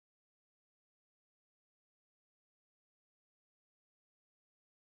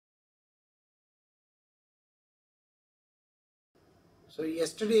So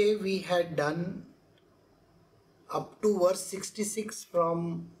yesterday we had done up to verse 66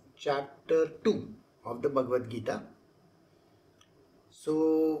 from chapter 2 of the Bhagavad Gita.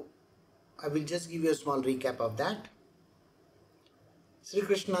 So I will just give you a small recap of that. Shri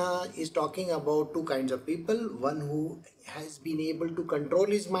Krishna is talking about two kinds of people. One who has been able to control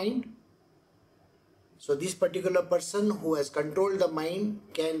his mind. So this particular person who has controlled the mind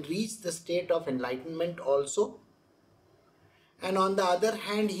can reach the state of enlightenment also. And on the other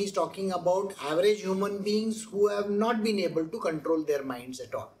hand, he is talking about average human beings who have not been able to control their minds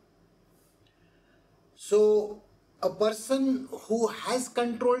at all. So a person who has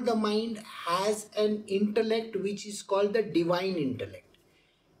controlled the mind has an intellect which is called the divine intellect.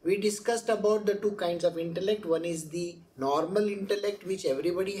 We discussed about the two kinds of intellect. One is the normal intellect which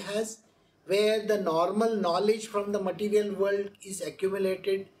everybody has, where the normal knowledge from the material world is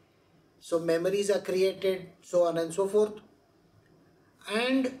accumulated. So memories are created, so on and so forth.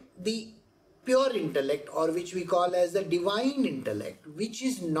 And the pure intellect, or which we call as the divine intellect, which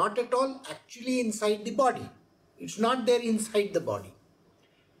is not at all actually inside the body. It's not there inside the body.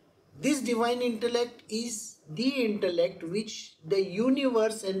 This divine intellect is the intellect which the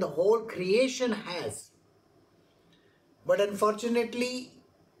universe and the whole creation has. But unfortunately,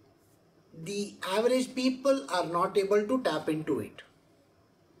 the average people are not able to tap into it,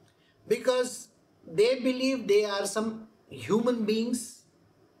 because they believe they are some human beings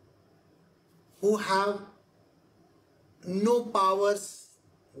who have no powers.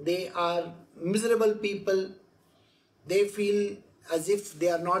 They are miserable people. They feel as if they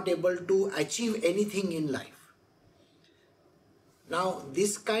are not able to achieve anything in life. Now,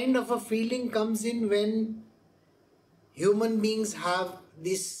 this kind of a feeling comes in when human beings have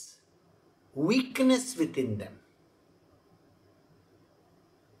this weakness within them.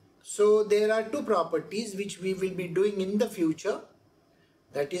 So there are two properties which we will be doing in the future.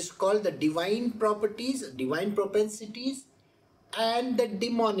 That is called the divine properties, divine propensities, and the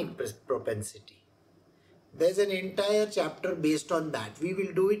demonic propensity. There's an entire chapter based on that. We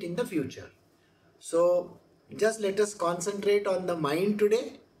will do it in the future. So just let us concentrate on the mind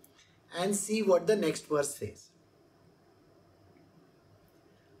today and see what the next verse says.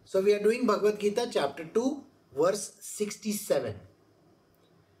 So we are doing Bhagavad Gita chapter 2 verse 67.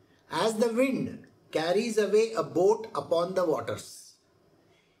 As the wind carries away a boat upon the waters,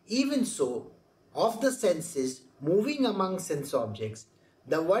 even so, of the senses moving among sense objects,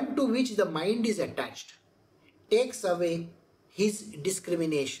 the one to which the mind is attached takes away his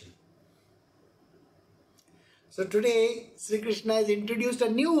discrimination. So today, Shri Krishna has introduced a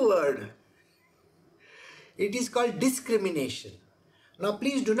new word. It is called discrimination. Now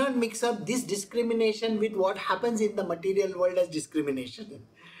please do not mix up this discrimination with what happens in the material world as discrimination.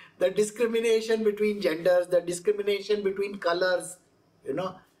 The discrimination between genders, the discrimination between colors,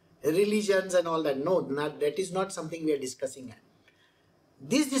 religions and all that. No, that is not something we are discussing.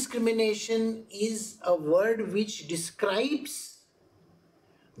 This discrimination is a word which describes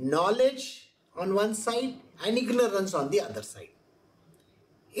knowledge on one side and ignorance on the other side.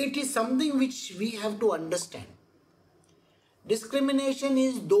 It is something which we have to understand. Discrimination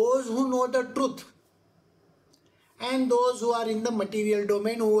is those who know the truth and those who are in the material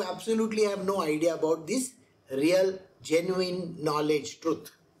domain who absolutely have no idea about this real, genuine knowledge,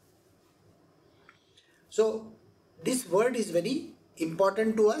 truth. So this word is very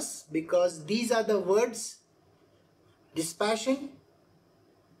important to us because these are the words dispassion,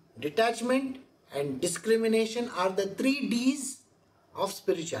 detachment and discrimination are the 3 Ds of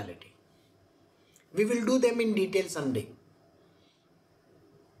spirituality. We will do them in detail someday.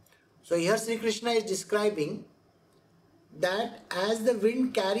 So here Shri Krishna is describing that as the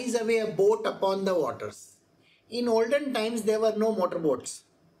wind carries away a boat upon the waters. In olden times there were no motorboats.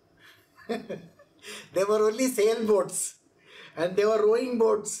 There were only sailboats and there were rowing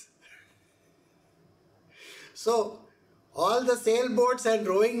boats. So all the sailboats and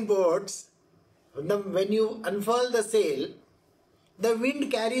rowing boats, when you unfurl the sail, the wind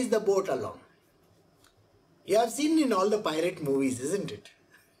carries the boat along. You have seen in all the pirate movies, isn't it?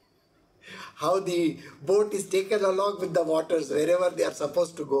 How the boat is taken along with the waters wherever they are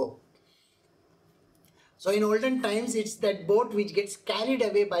supposed to go. So in olden times, it's that boat which gets carried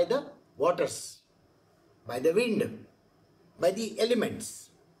away by the waters, by the wind, by the elements.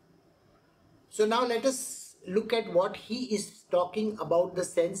 So now let us look at what he is talking about the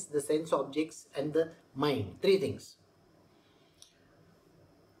sense objects and the mind. 3 things.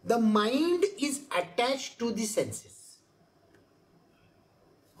 The mind is attached to the senses.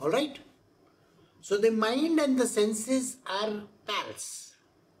 Alright? So the mind and the senses are pals.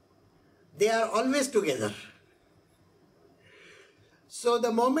 They are always together. So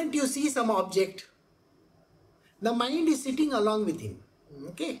the moment you see some object, the mind is sitting along with him.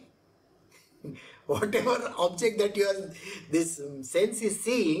 Okay? Whatever object that this sense is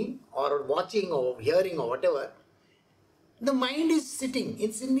seeing or watching or hearing or whatever, the mind is sitting,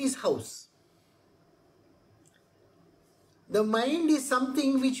 it's in his house. The mind is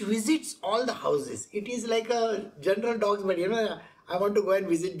something which visits all the houses. It is like a general dog's body. I want to go and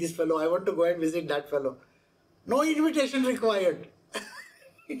visit this fellow, I want to go and visit that fellow. No invitation required.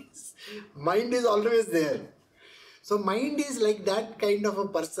 Mind is always there. So mind is like that kind of a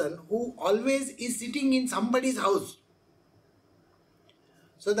person who always is sitting in somebody's house.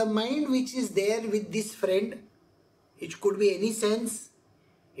 So the mind which is there with this friend, it could be any sense,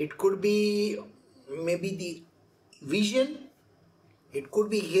 it could be maybe the vision, it could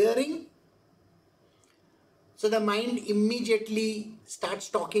be hearing. So the mind immediately starts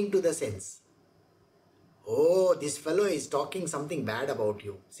talking to the sense. Oh, this fellow is talking something bad about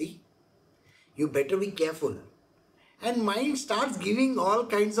you. See, you better be careful. And mind starts giving all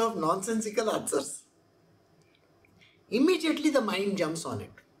kinds of nonsensical answers. Immediately the mind jumps on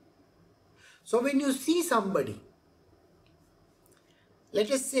it. So when you see somebody, let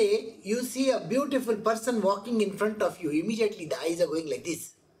us say you see a beautiful person walking in front of you, immediately the eyes are going like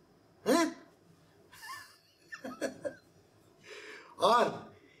this. Huh? Or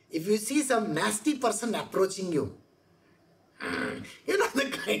if you see some nasty person approaching you, the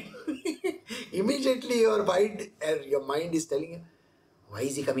kind, immediately your mind is telling you, why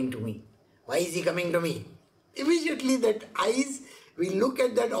is he coming to me? Why is he coming to me? Immediately that eyes will look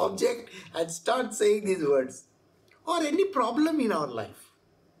at that object and start saying these words. Or any problem in our life.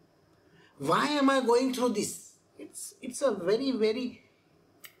 Why am I going through this? It's a very,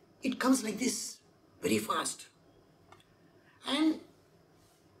 it comes like this, very fast. And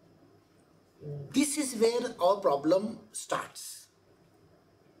this is where our problem starts.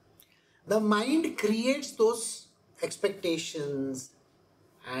 The mind creates those expectations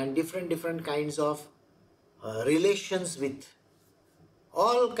and different kinds of relations with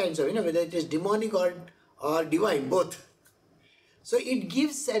all kinds of, whether it is demonic or divine, both. So it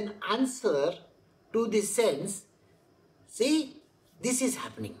gives an answer to the sense, see, this is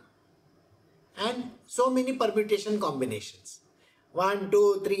happening. And so many permutation combinations. 1,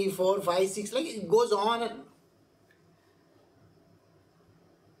 2, 3, 4, 5, 6, like it goes on.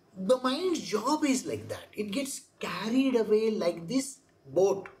 The mind's job is like that. It gets carried away like this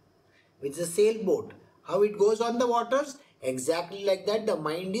boat, which is a sailboat. How it goes on the waters, exactly like that the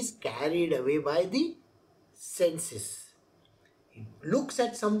mind is carried away by the senses. It looks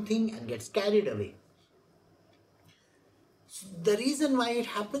at something and gets carried away. So the reason why it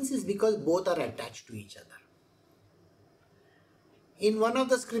happens is because both are attached to each other. In one of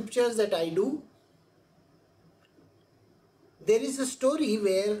the scriptures that I do, there is a story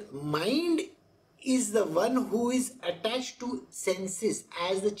where mind is the one who is attached to senses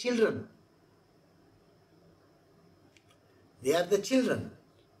as the children. They are the children.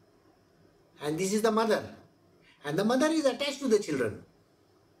 And this is the mother. And the mother is attached to the children.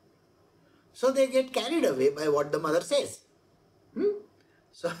 So they get carried away by what the mother says.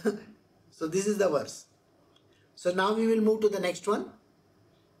 So this is the verse. So now we will move to the next one.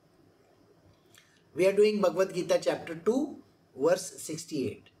 We are doing Bhagavad Gita chapter 2, verse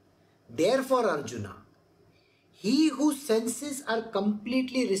 68. Therefore, Arjuna, he whose senses are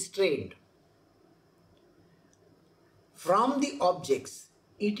completely restrained from the objects,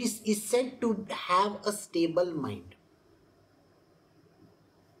 it is said to have a stable mind.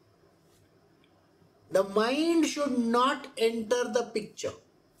 The mind should not enter the picture.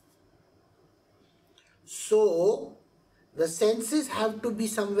 So, the senses have to be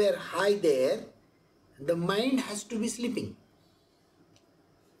somewhere high there. The mind has to be sleeping.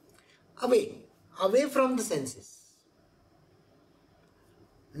 Away from the senses.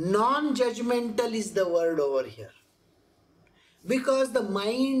 Non-judgmental is the word over here. Because the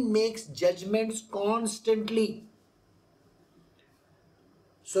mind makes judgments constantly.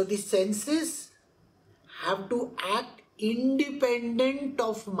 So the senses have to act independent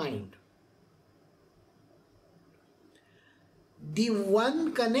of mind. The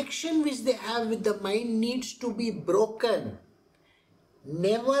one connection which they have with the mind needs to be broken.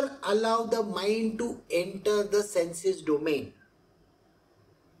 Never allow the mind to enter the senses domain.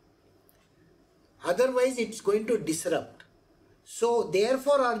 Otherwise it's going to disrupt. So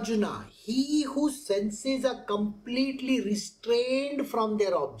therefore Arjuna, he whose senses are completely restrained from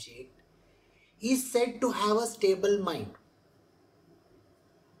their object is said to have a stable mind.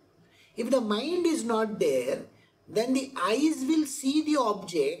 If the mind is not there, then the eyes will see the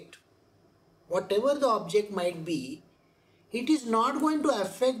object, whatever the object might be, it is not going to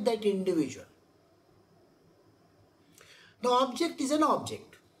affect that individual. The object is an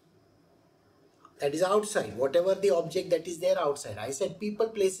object that is outside, whatever the object that is there outside. I said people,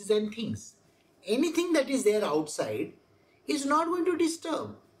 places and things. Anything that is there outside is not going to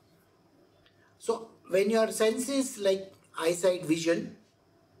disturb. So when your senses like eyesight, vision,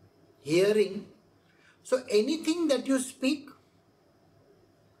 hearing, so anything that you speak,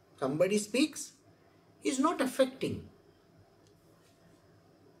 somebody speaks, is not affecting.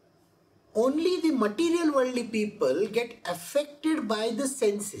 Only the material worldly people get affected by the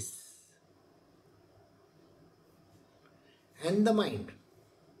senses and the mind.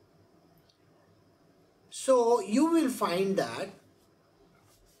 So you will find that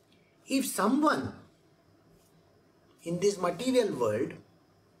if someone in this material world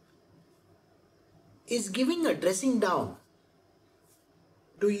is giving a dressing down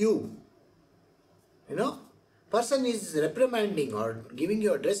to you, person is reprimanding or giving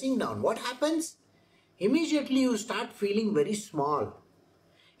you a dressing down, what happens? Immediately you start feeling very small.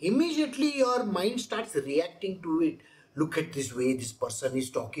 Immediately your mind starts reacting to it. Look at this way this person is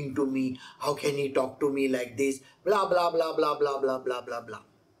talking to me. How can he talk to me like this? Blah, blah, blah, blah, blah, blah, blah, blah, blah.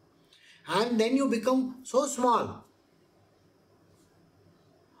 And then you become so small.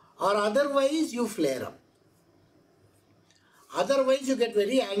 Or otherwise you flare up. Otherwise you get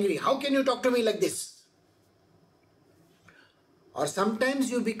very angry. How can you talk to me like this? Or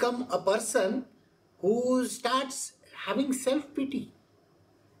sometimes you become a person who starts having self-pity.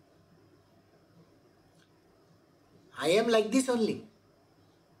 I am like this only.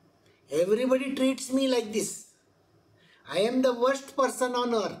 Everybody treats me like this. I am the worst person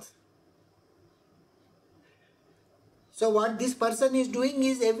on earth. So what this person is doing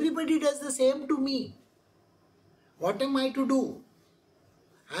is everybody does the same to me. What am I to do?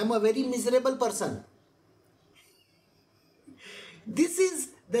 I am a very miserable person. This is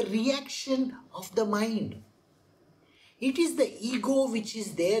the reaction of the mind. It is the ego which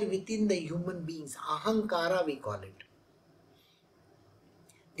is there within the human beings. Ahankara we call it.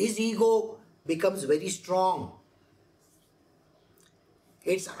 This ego becomes very strong.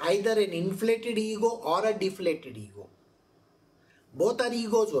 It's either an inflated ego or a deflated ego. Both are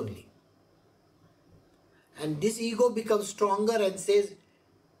egos only. And this ego becomes stronger and says,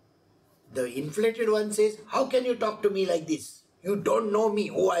 the inflated one says, how can you talk to me like this? You don't know me,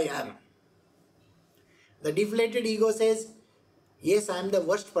 who I am. The deflated ego says, yes, I am the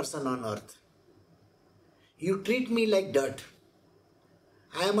worst person on earth. You treat me like dirt.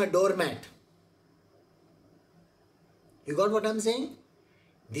 I am a doormat. You got what I am saying?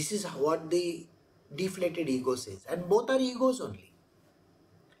 This is what the deflated ego says. And both are egos only.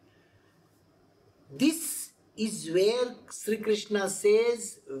 This is where Shri Krishna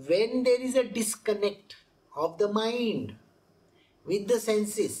says, when there is a disconnect of the mind with the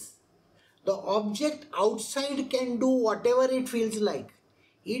senses, the object outside can do whatever it feels like.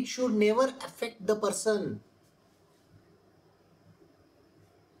 It should never affect the person.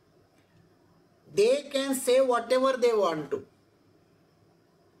 They can say whatever they want to.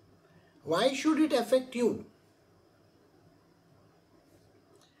 Why should it affect you?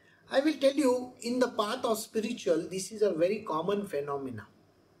 I will tell you, in the path of spiritual, this is a very common phenomena.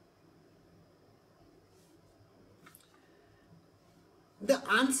 The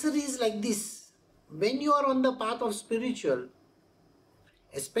answer is like this. When you are on the path of spiritual,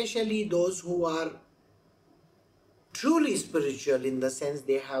 especially those who are truly spiritual in the sense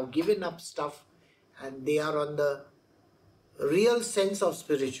they have given up stuff and they are on the real sense of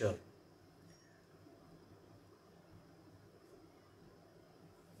spiritual,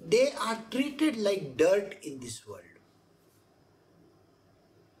 they are treated like dirt in this world.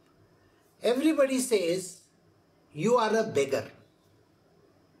 Everybody says, you are a beggar.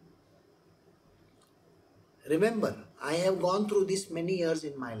 Remember, I have gone through this many years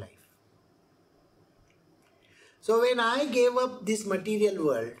in my life. So when I gave up this material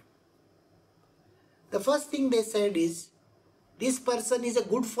world, the first thing they said is, this person is a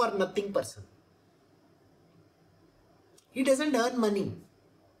good for nothing person. He doesn't earn money.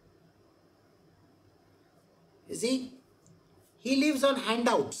 You see, he lives on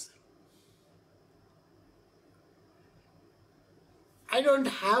handouts. I don't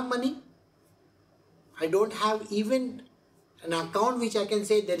have money. I don't have even an account which I can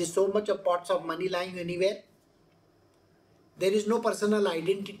say there is so much of pots of money lying anywhere. There is no personal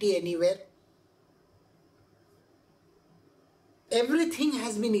identity anywhere. Everything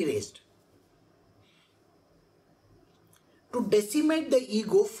has been erased. To decimate the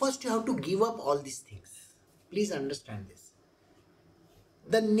ego, first you have to give up all these things. Please understand this.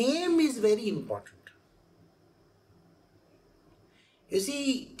 The name is very important. You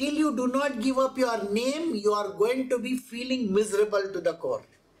see, till you do not give up your name, you are going to be feeling miserable to the core.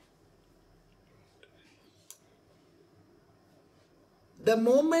 The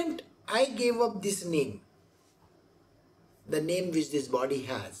moment I gave up this name, the name which this body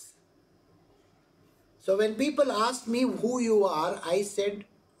has. So when people asked me who you are, I said,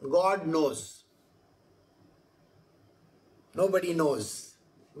 God knows. Nobody knows.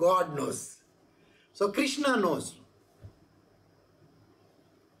 God knows. So Krishna knows.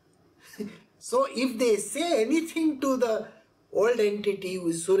 So if they say anything to the old entity who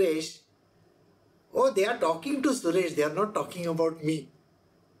is Suresh, oh, they are talking to Suresh, they are not talking about me.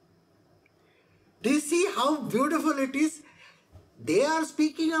 Do you see how beautiful it is? They are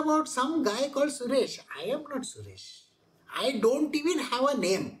speaking about some guy called Suresh. I am not Suresh. I don't even have a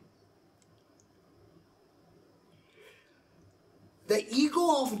name. The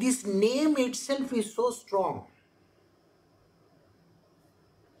ego of this name itself is so strong.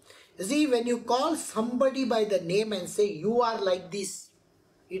 You see, when you call somebody by the name and say, you are like this,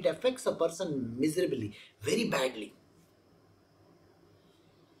 it affects a person miserably, very badly.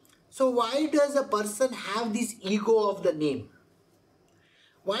 So why does a person have this ego of the name?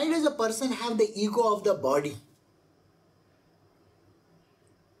 Why does a person have the ego of the body?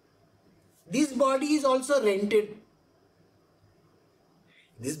 This body is also rented.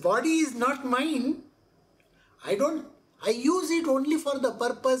 This body is not mine. I use it only for the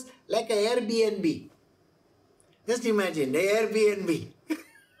purpose like a Airbnb. Just imagine, a Airbnb.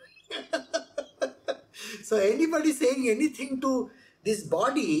 So anybody saying anything to this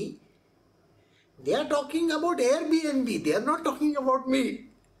body, they are talking about Airbnb. They are not talking about me.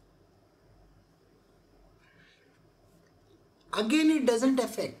 Again, it doesn't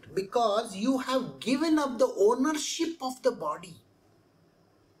affect because you have given up the ownership of the body.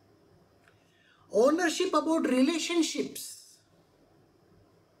 Ownership about relationships.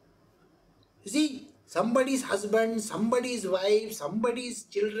 You see, somebody's husband, somebody's wife, somebody's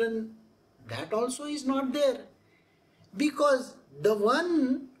children, that also is not there. Because the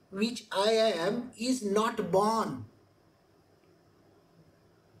one which I am is not born.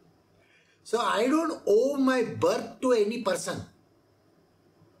 So I don't owe my birth to any person.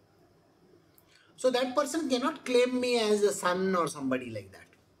 So that person cannot claim me as a son or somebody like that.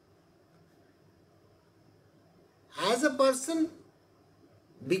 As a person,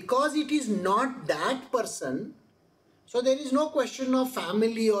 because it is not that person, so there is no question of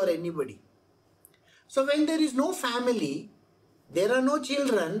family or anybody. So when there is no family, there are no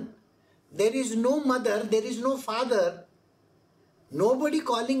children, there is no mother, there is no father, nobody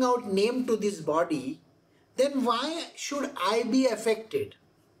calling out name to this body, then why should I be affected?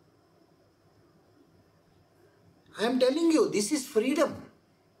 I am telling you, this is freedom.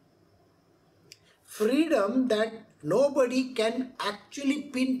 Freedom that nobody can actually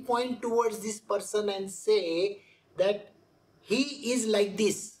pinpoint towards this person and say that he is like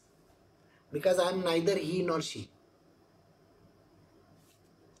this, because I am neither he nor she.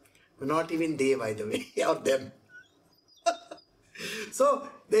 Not even they, by the way, or them. So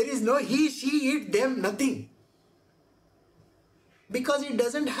there is no he, she, it, them, nothing. Because it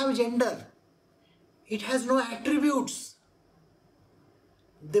doesn't have gender. It has no attributes.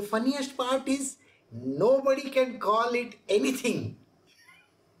 The funniest part is nobody can call it anything.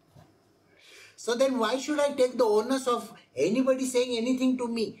 So then why should I take the onus of anybody saying anything to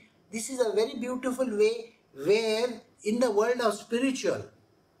me? This is a very beautiful way where in the world of spiritual,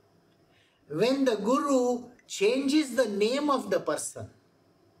 when the Guru changes the name of the person,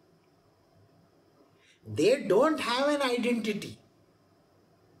 they don't have an identity.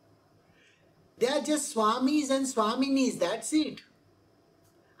 They are just Swamis and Swaminis, that's it.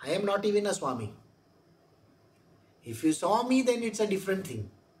 I am not even a Swami. If you saw me, then it's a different thing.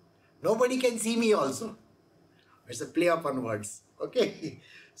 Nobody can see me also. It's a play upon words. Okay.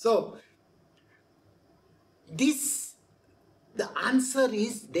 So, the answer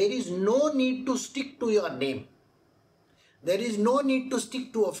is there is no need to stick to your name. There is no need to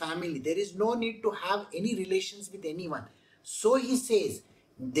stick to a family. There is no need to have any relations with anyone. So he says,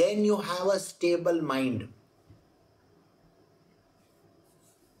 then you have a stable mind.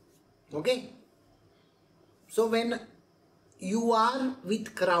 Okay? So when you are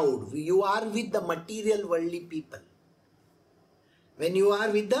with crowd, you are with the material worldly people. When you are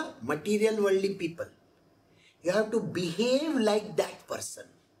with the material worldly people, you have to behave like that person.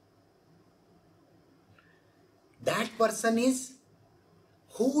 That person is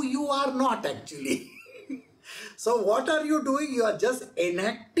who you are not actually. So what are you doing? You are just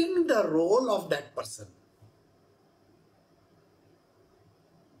enacting the role of that person.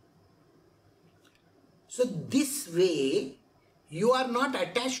 So this way, You are not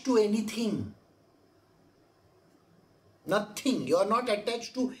attached to anything. Nothing. You are not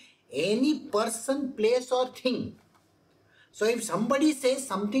attached to any person, place or thing. So if somebody says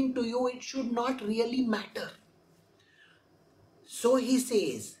something to you, it should not really matter. So he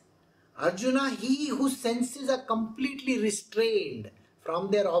says, Arjuna, he whose senses are completely restrained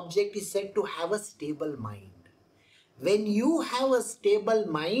from their object is said to have a stable mind. When you have a stable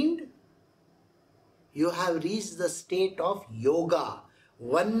mind, you have reached the state of yoga,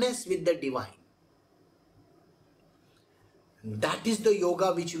 oneness with the divine. That is the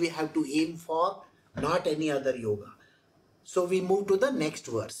yoga which we have to aim for, not any other yoga. So we move to the next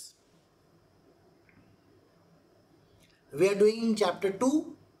verse. We are doing chapter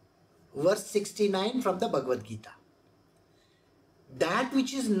 2, verse 69 from the Bhagavad Gita. That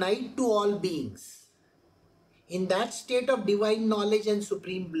which is night to all beings, in that state of divine knowledge and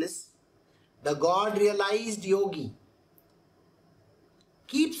supreme bliss, the God realized yogi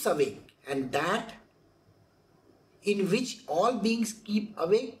keeps awake, and that in which all beings keep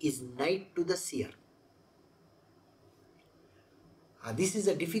awake is night to the seer. This is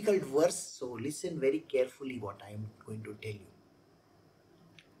a difficult verse, so listen very carefully what I am going to tell you.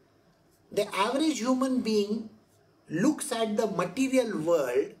 The average human being looks at the material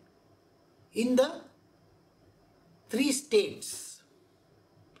world in the three states.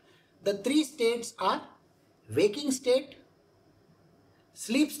 The three states are waking state,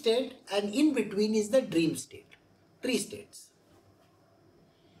 sleep state, and in between is the dream state. Three states.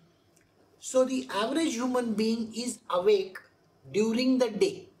 So the average human being is awake during the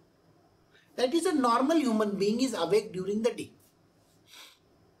day. That is, a normal human being is awake during the day.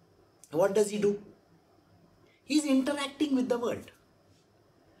 What does he do? He is interacting with the world.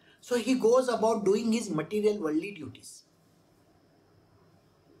 So he goes about doing his material worldly duties.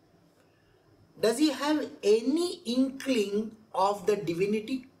 Does he have any inkling of the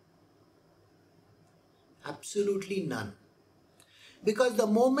divinity? Absolutely none. Because the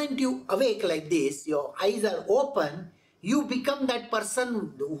moment you awake like this, your eyes are open, you become that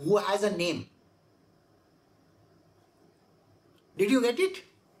person who has a name. Did you get it?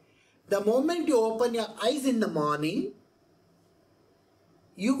 The moment you open your eyes in the morning,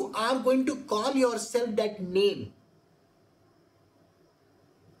 you are going to call yourself that name.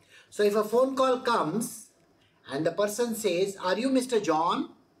 So if a phone call comes and the person says, "Are you Mr.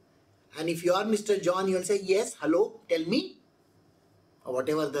 John?" And if you are Mr. John, you will say, "Yes, hello, tell me," or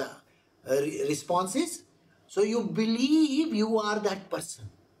whatever the response is. So you believe you are that person.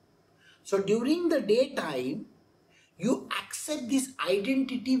 So during the daytime, you accept this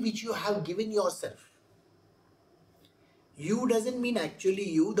identity which you have given yourself. You doesn't mean actually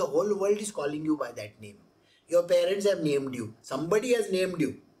you. The whole world is calling you by that name. Your parents have named you. Somebody has named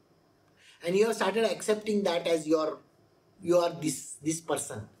you. And you have started accepting that as you are this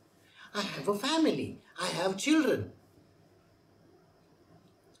person. I have a family. I have children.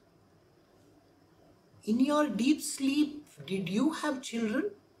 In your deep sleep, did you have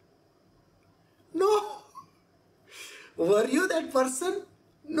children? No. Were you that person?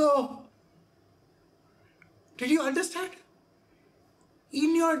 No. Did you understand?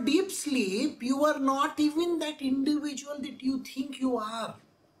 In your deep sleep, you are not even that individual that you think you are.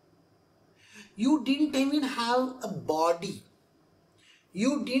 You didn't even have a body.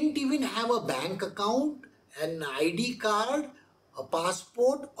 You didn't even have a bank account, an ID card, a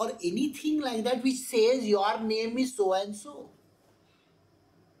passport, or anything like that which says your name is so and so.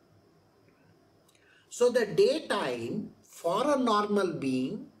 So the daytime for a normal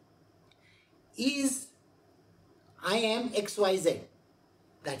being is I am XYZ.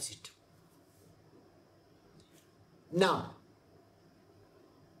 That's it. Now,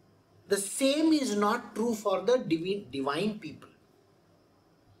 the same is not true for the divine people.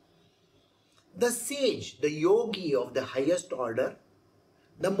 The sage, the yogi of the highest order,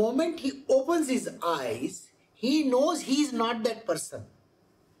 the moment he opens his eyes, he knows he is not that person.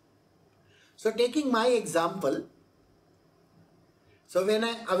 So taking my example, so when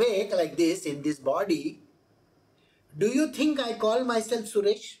I awake like this in this body, do you think I call myself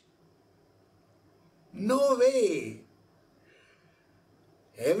Suresh? No way.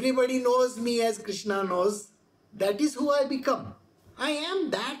 Everybody knows me as Krishna knows. That is who I become. I am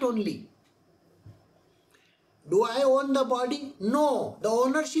that only. Do I own the body? No. The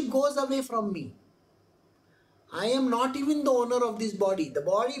ownership goes away from me. I am not even the owner of this body. The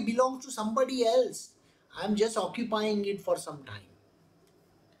body belongs to somebody else. I am just occupying it for some time.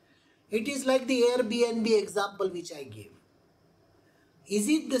 It is like the Airbnb example which I gave. Is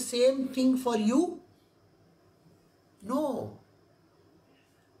it the same thing for you? No.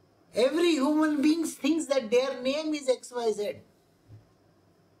 Every human being thinks that their name is XYZ.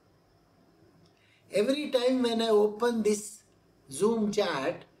 Every time when I open this Zoom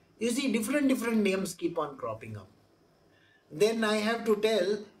chat, you see different names keep on cropping up. Then I have to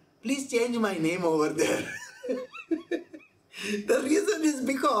tell, please change my name over there. The reason is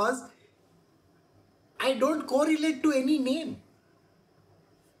because I don't correlate to any name.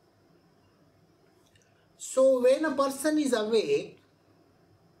 So when a person is awake,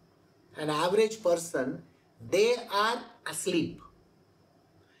 an average person, they are asleep.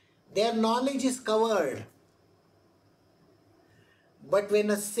 Their knowledge is covered. But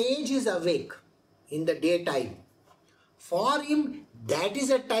when a sage is awake in the daytime, for him, that is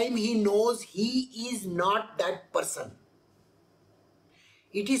a time he knows he is not that person.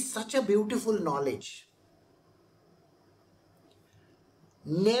 It is such a beautiful knowledge.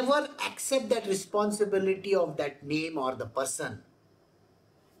 Never accept that responsibility of that name or the person.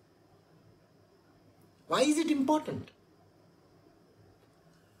 Why is it important?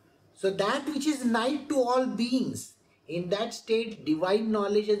 So that which is night to all beings, in that state, divine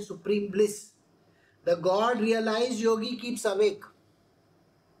knowledge and supreme bliss, the God realized yogi keeps awake.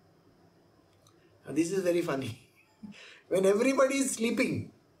 And this is very funny. When everybody is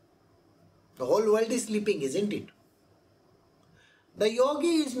sleeping, the whole world is sleeping, isn't it? The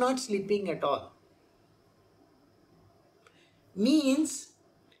yogi is not sleeping at all. Means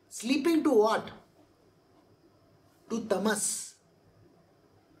sleeping to what? To tamas.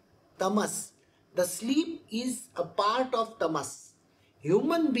 Tamas. The sleep is a part of tamas.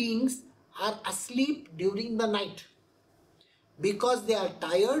 Human beings are asleep during the night because they are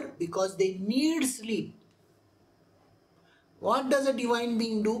tired, because they need sleep. What does a divine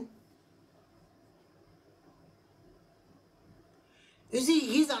being do? You see,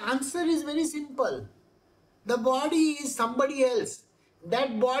 his answer is very simple. The body is somebody else.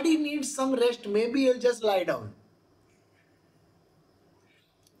 That body needs some rest. Maybe he'll just lie down.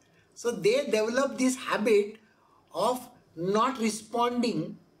 So they develop this habit of not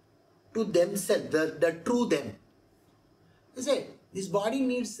responding to themselves, the true them. They say, this body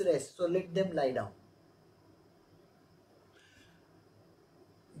needs rest, so let them lie down.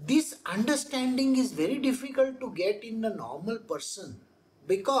 This understanding is very difficult to get in a normal person,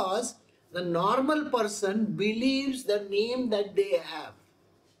 because the normal person believes the name that they have.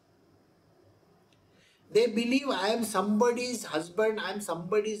 They believe I am somebody's husband, I am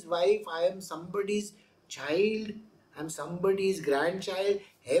somebody's wife, I am somebody's child, I am somebody's grandchild.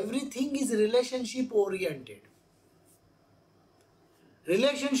 Everything is relationship oriented.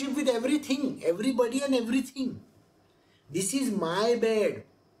 Relationship with everything, everybody and everything. This is my bed.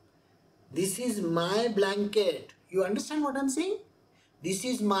 This is my blanket. You understand what I am saying? This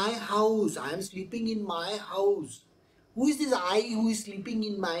is my house. I am sleeping in my house. Who is this I who is sleeping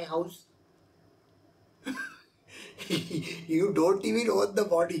in my house? You don't even own the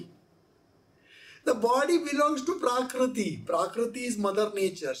body. The body belongs to Prakriti. Prakriti is Mother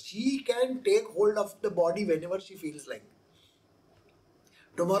Nature. She can take hold of the body whenever she feels like.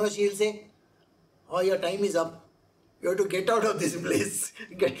 Tomorrow she will say, oh, your time is up. You have to get out of this place.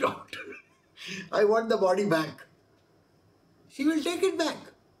 Get out. I want the body back. She will take it back.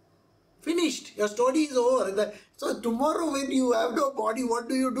 Finished. Your story is over. So tomorrow when you have no body, what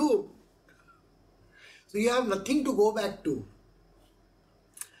do you do? So you have nothing to go back to.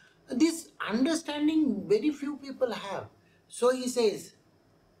 This understanding very few people have. So he says,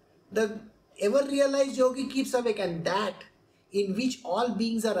 the ever realized yogi keeps awake, and that in which all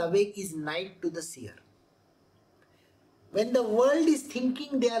beings are awake is night to the seer. When the world is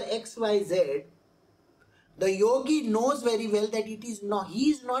thinking they are X, Y, Z, the yogi knows very well that it is not, he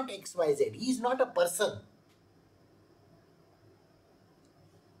is not X, Y, Z. He is not a person.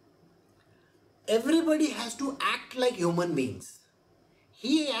 Everybody has to act like human beings.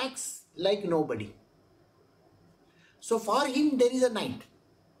 He acts like nobody. So for him there is a night.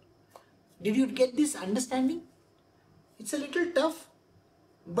 Did you get this understanding? It's a little tough,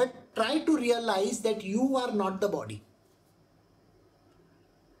 but try to realize that you are not the body.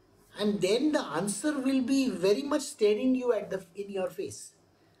 And then the answer will be very much staring you in your face.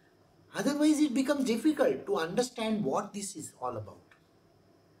 Otherwise it becomes difficult to understand what this is all about.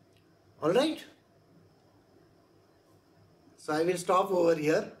 Alright? So I will stop over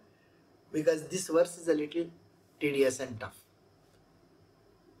here because this verse is a little tedious and tough.